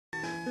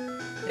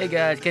Hey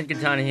guys, Ken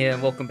Katana here,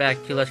 and welcome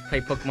back to Let's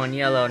Play Pokemon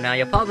Yellow. Now,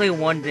 you're probably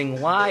wondering,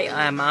 why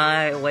am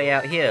I way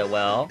out here?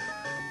 Well,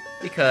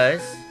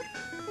 because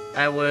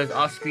I was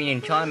off-screen in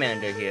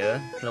Charmander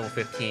here, level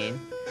 15,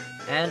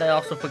 and I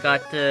also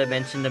forgot to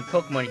mention the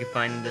Pokemon you can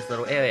find in this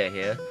little area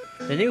here.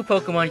 The new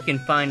Pokemon you can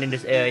find in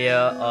this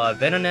area are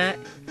Venonat,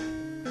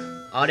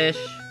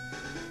 Oddish,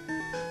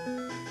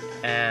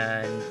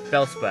 and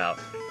Bellsprout.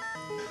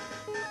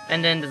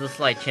 And then there's a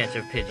slight chance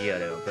of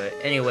Pidgeotto, but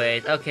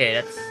anyways, okay,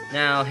 that's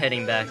now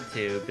heading back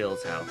to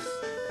Bill's house.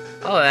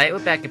 Alright, we're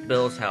back at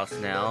Bill's house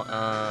now,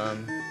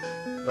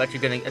 let's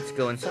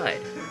go inside.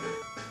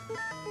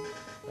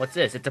 What's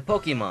this? It's a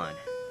Pokemon!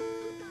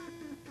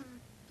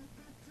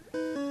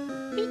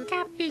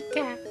 Pika,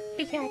 Pika,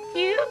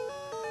 Pikachu?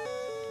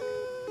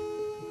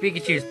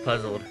 Pikachu's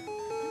puzzled.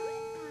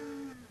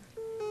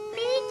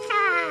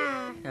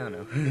 Pika! I don't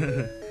know.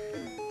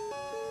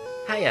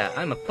 Hiya,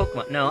 I'm a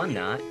Pokemon. No, I'm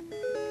not.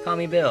 Call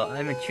me Bill.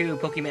 I'm a true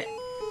Pokemon.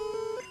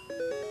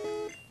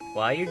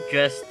 Why are you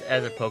dressed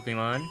as a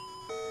Pokemon?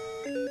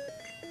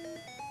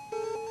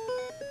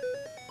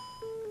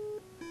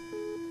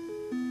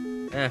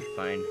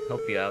 Fine.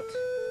 Help you out.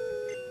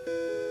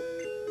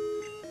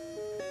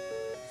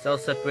 Cell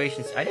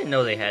separations. I didn't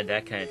know they had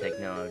that kind of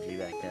technology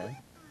back then.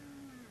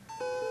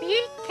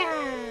 Pika!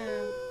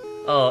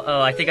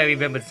 Oh, I think I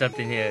remembered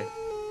something here.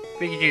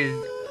 Pikachu's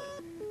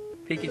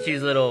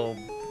little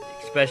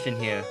expression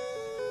here.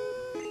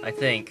 I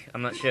think.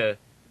 I'm not sure.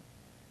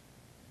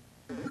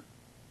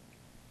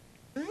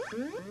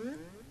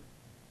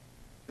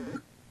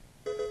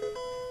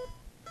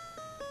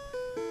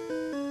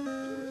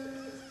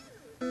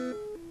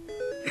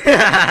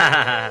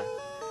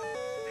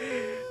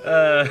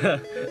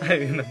 I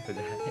remember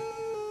that.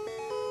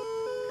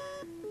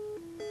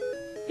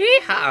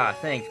 Yeehaw!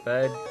 Thanks,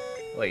 bud.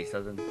 Wait,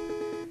 something.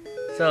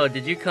 So,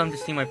 did you come to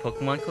see my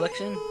Pokemon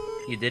collection?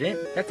 You didn't?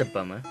 That's a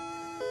bummer.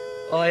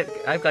 Oh,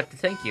 I've got to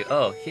thank you.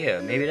 Oh,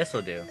 here, maybe this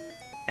will do.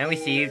 And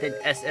received an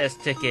SS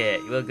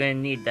ticket. We're gonna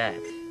need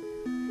that.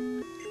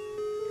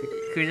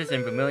 Cruisers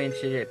in Vermilion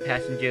City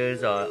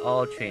passengers are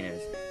all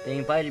trainers. They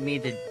invited me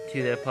to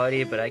their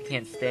party, but I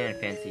can't stand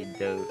Fancy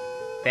dude?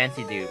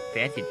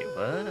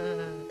 What?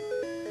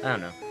 I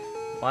don't know.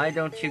 Why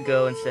don't you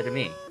go instead of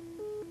me?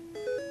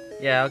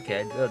 Yeah,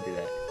 okay, we'll do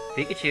that.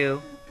 Pikachu!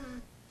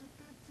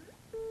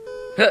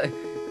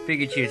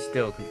 Pikachu's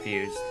still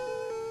confused.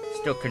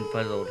 Still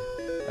confuzzled.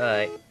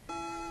 Alright.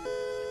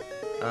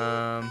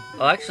 Oh,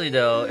 actually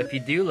though, if you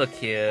do look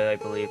here, I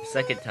believe,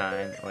 second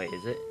time. Wait,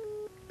 is it?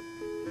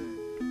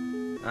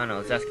 I don't know,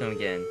 let's ask him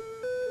again.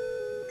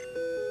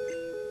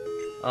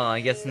 Oh,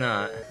 I guess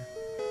not.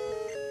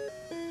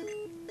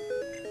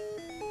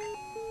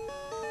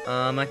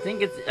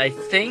 I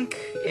think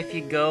if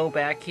you go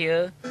back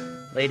here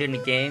later in the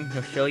game,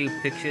 he'll show you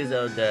pictures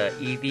of the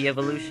EV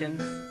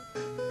evolutions.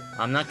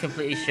 I'm not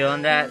completely sure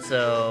on that,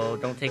 so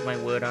don't take my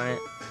word on it.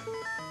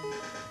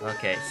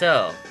 Okay,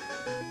 so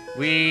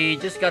we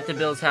just got to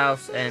Bill's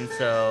house, and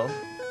so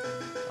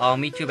I'll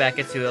meet you back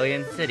at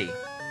Vermilion City.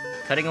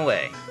 Cutting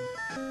away.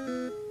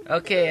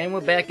 Okay, and we're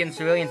back in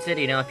Vermilion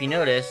City. Now, if you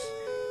notice,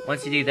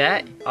 once you do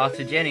that,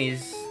 Officer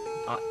Jenny's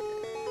out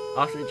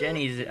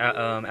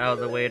of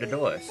the way of the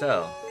door.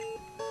 So,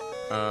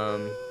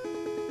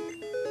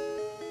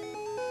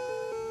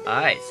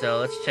 alright, so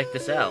let's check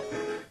this out.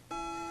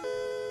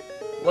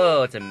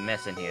 Whoa, it's a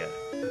mess in here.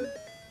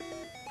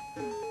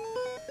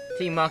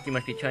 Team Monkey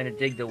must be trying to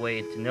dig their way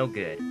into no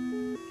good.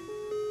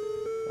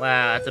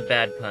 Wow, that's a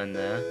bad pun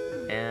there.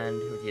 And,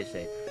 what do you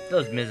say?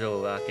 Those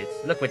miserable rockets.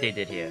 Look what they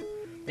did here.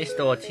 They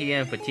stole a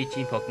TM for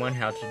teaching Pokemon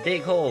how to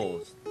dig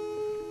holes.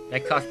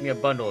 That cost me a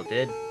bundle, it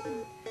did.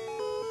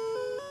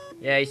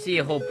 Yeah, you see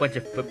a whole bunch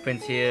of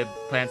footprints here.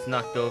 Plants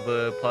knocked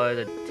over, part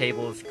of the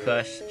tables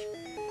crushed.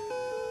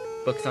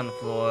 Books on the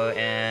floor,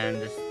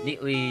 and this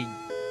neatly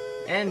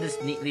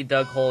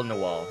dug hole in the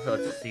wall. So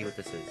let's see what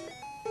this is.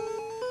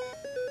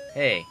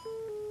 Hey,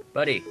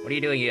 buddy, what are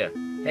you doing here?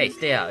 Hey,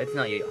 stay out. It's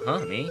not you.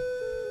 Huh, me?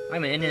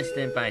 I'm an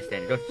innocent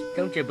bystander.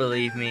 Don't you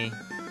believe me?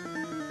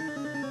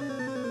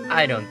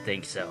 I don't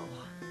think so.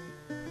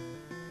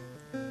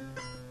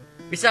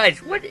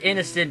 Besides, what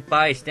innocent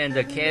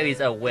bystander carries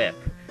a whip?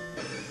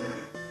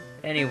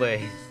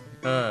 Anyways,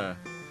 this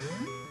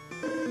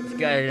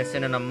guy is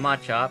sending a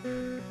Machop.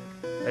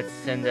 Let's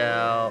send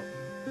out.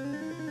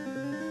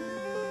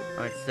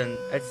 Let's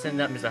send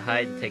out Mr.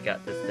 Hyde to take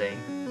out this thing.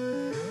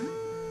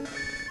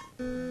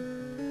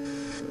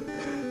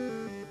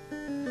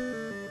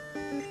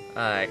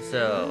 Alright,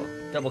 so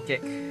double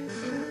kick.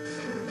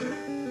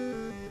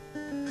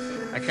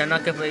 Actually, I'm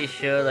not completely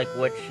sure like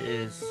which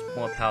is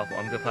more powerful.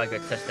 I'm probably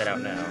gonna test that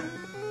out now.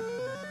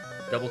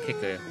 Double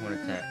kick or one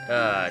attack.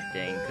 Ah,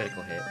 dang,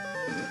 critical hit.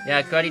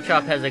 Yeah, Karate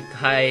Chop has a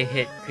high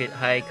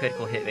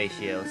critical hit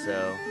ratio,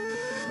 so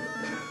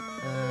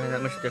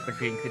not much difference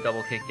between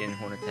double kick and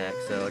horn attack.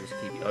 So I'll just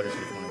use horn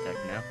attack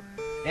for now.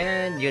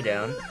 And you're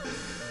down.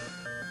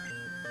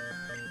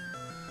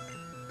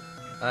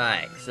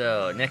 Alright,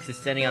 so next is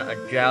sending out a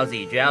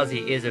Drowsy.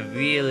 Drowsy is a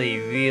really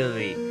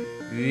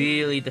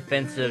really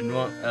defensive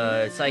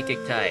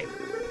psychic type.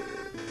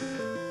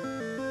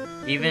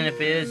 Even if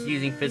it is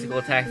using physical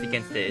attacks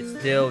against it, it's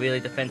still really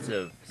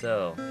defensive.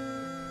 So,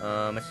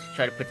 let's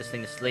try to put this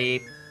thing to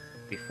sleep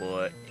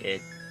before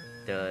it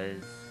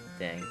does.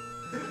 Dang.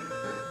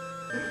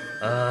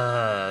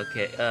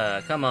 Okay.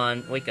 Come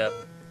on, wake up.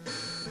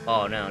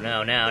 Oh no.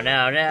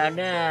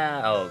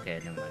 Oh, okay,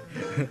 never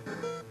mind.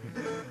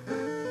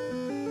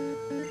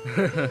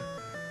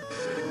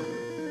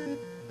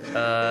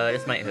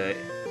 This might hurt.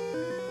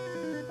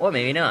 Or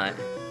maybe not.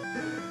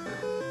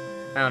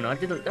 I don't know,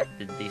 that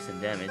did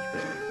decent damage,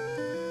 but...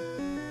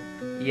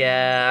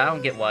 Yeah, I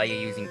don't get why you're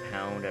using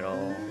pound at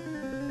all.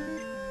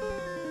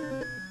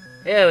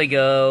 There we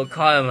go,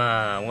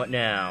 Karma! What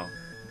now?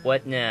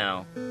 What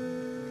now?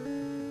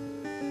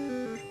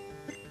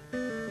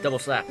 Double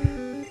slap.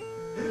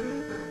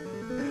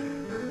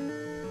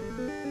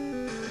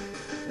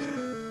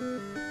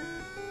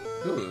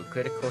 Ooh,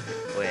 critical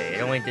hit. Wait,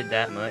 it only did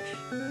that much?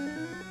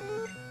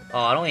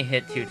 Oh, it only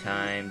hit 2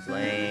 times.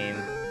 Lame.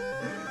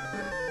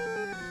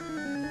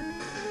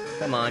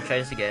 Come on, try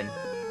this again.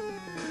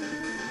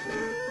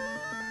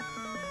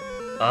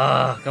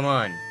 Ah, come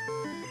on.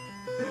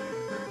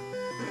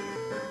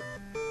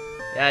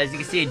 Yeah, as you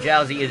can see,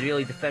 Drowsy is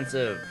really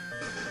defensive.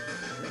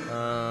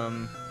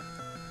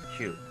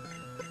 Shoot.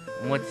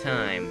 One more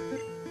time.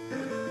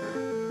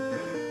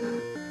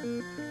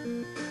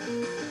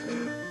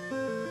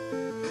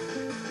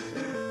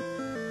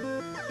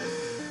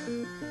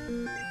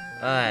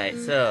 Alright,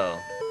 so,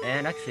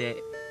 and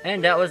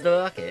that was the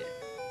rocket.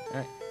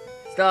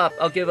 Stop,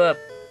 I'll give up.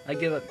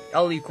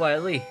 I'll leave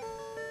quietly.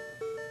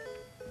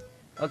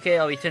 Okay,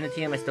 I'll return the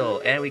TM I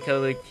stole, and we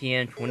covered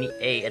TM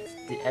 28.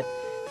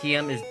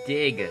 TM is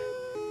Dig.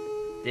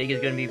 Dig is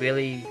gonna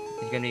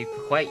be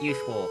quite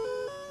useful.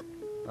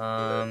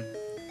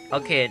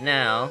 Okay,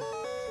 now,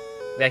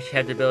 we actually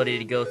have the ability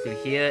to go through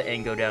here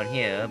and go down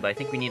here, but I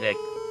think we need a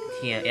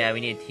TM, yeah,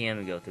 we need a TM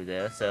to go through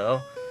there,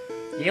 so...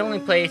 The only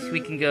place we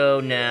can go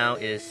now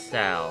is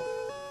south,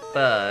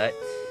 but...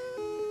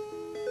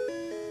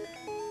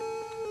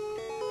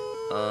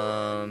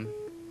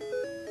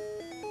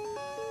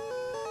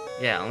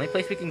 Yeah, only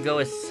place we can go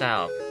is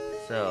south,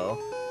 so...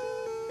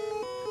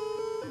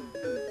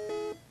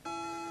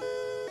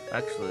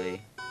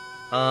 Actually...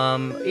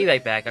 Be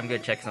right back, I'm gonna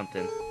check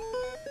something.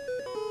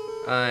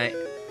 Alright.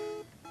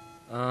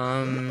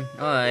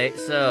 Alright,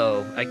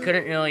 so... I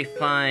couldn't really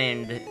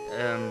find,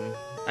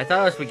 I thought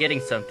I was forgetting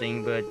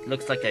something, but it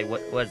looks like I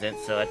wasn't,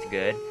 so that's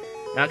good.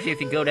 And actually,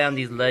 if you go down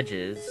these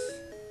ledges...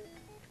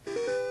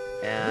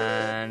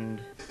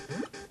 And...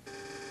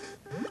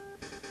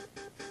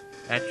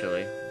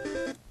 Actually...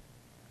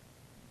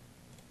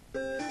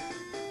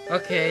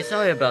 Okay,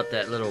 sorry about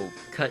that little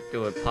cut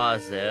to a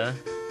pause there.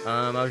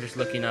 I was just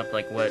looking up,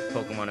 like, what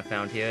Pokemon I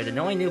found here. The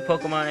only new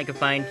Pokemon I could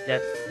find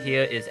that's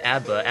here is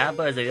Abba.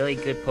 Abba is a really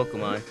good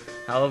Pokemon.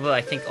 However,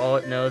 I think all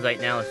it knows right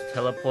now is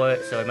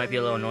Teleport, so it might be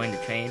a little annoying to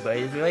train, but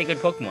it's a really good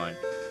Pokemon.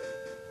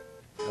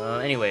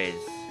 Anyways,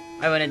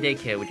 I run a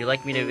daycare. Would you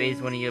like me to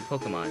raise one of your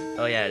Pokemon?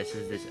 Oh yeah, this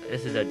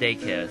is a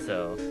daycare,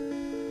 so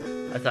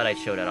I thought I'd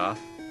show that off.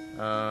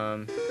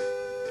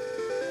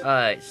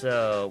 Alright,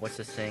 so what's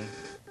this thing?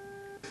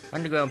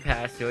 Underground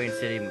Pass, Vermilion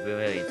City,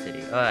 Vermilion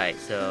City. Alright,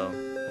 so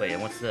wait,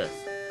 and what's this?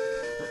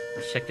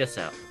 Let's check this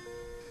out.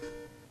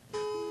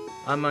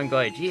 I'm on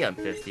guard. Gee, I'm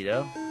thirsty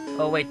though.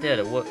 Oh wait, there.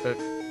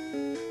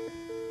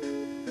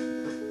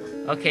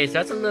 Okay, so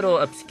that's a little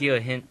obscure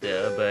hint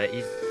there, but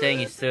he's saying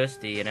he's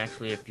thirsty, and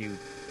actually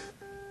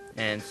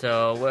and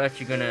so we're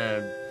actually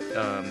gonna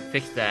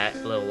fix that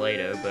a little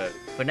later, but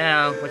for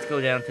now, let's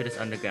go down to this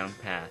underground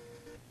path.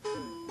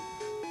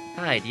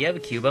 Hi, do you have a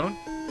Cubone?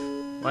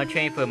 Wanna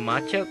train for a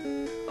Machoke?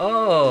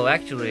 Oh,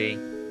 actually,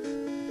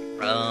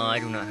 I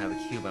do not have a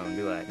Cubone,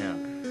 do I? No.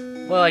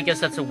 Well, I guess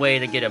that's a way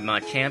to get a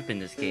Machamp in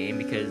this game,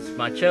 because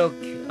Machoke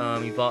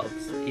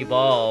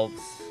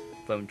evolves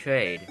from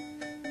trade.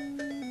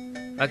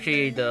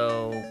 Actually,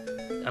 though,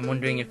 I'm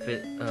wondering if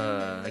it,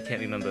 I can't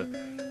remember.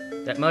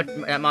 That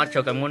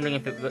Machoke, I'm wondering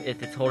if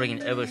it's holding an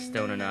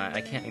Everstone or not.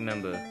 I can't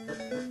remember.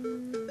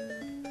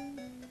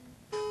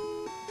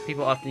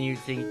 People often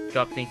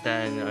drop things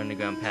that in the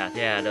underground path.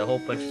 Yeah, the whole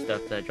bunch of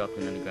stuff that dropped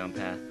in the underground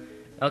path.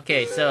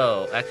 Okay,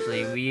 so,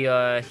 actually, we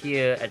are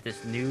here at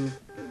this new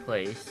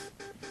place.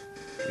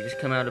 We just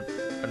come out of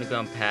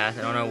underground path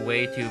and on our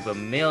way to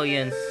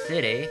Vermilion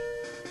City.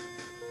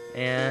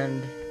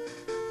 And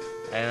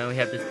we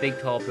have this big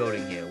tall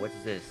building here. What's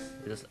this?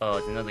 Oh,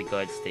 it's another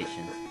guard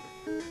station.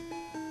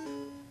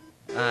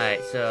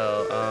 Alright,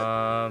 so,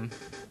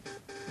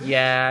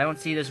 yeah, I don't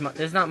see there's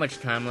not much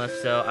time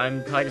left, so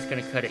I'm probably just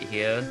gonna cut it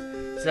here.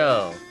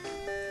 So,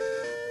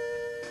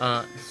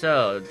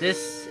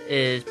 this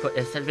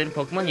has been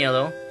Pokemon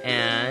Yellow,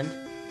 and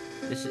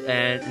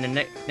in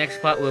the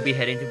next part we'll be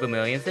heading to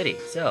Vermilion City.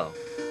 So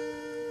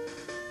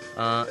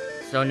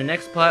in the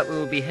next part we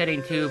will be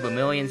heading to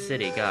Vermilion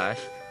City. Gosh.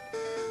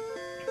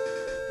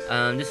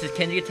 This is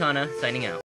Kenji Katana signing out.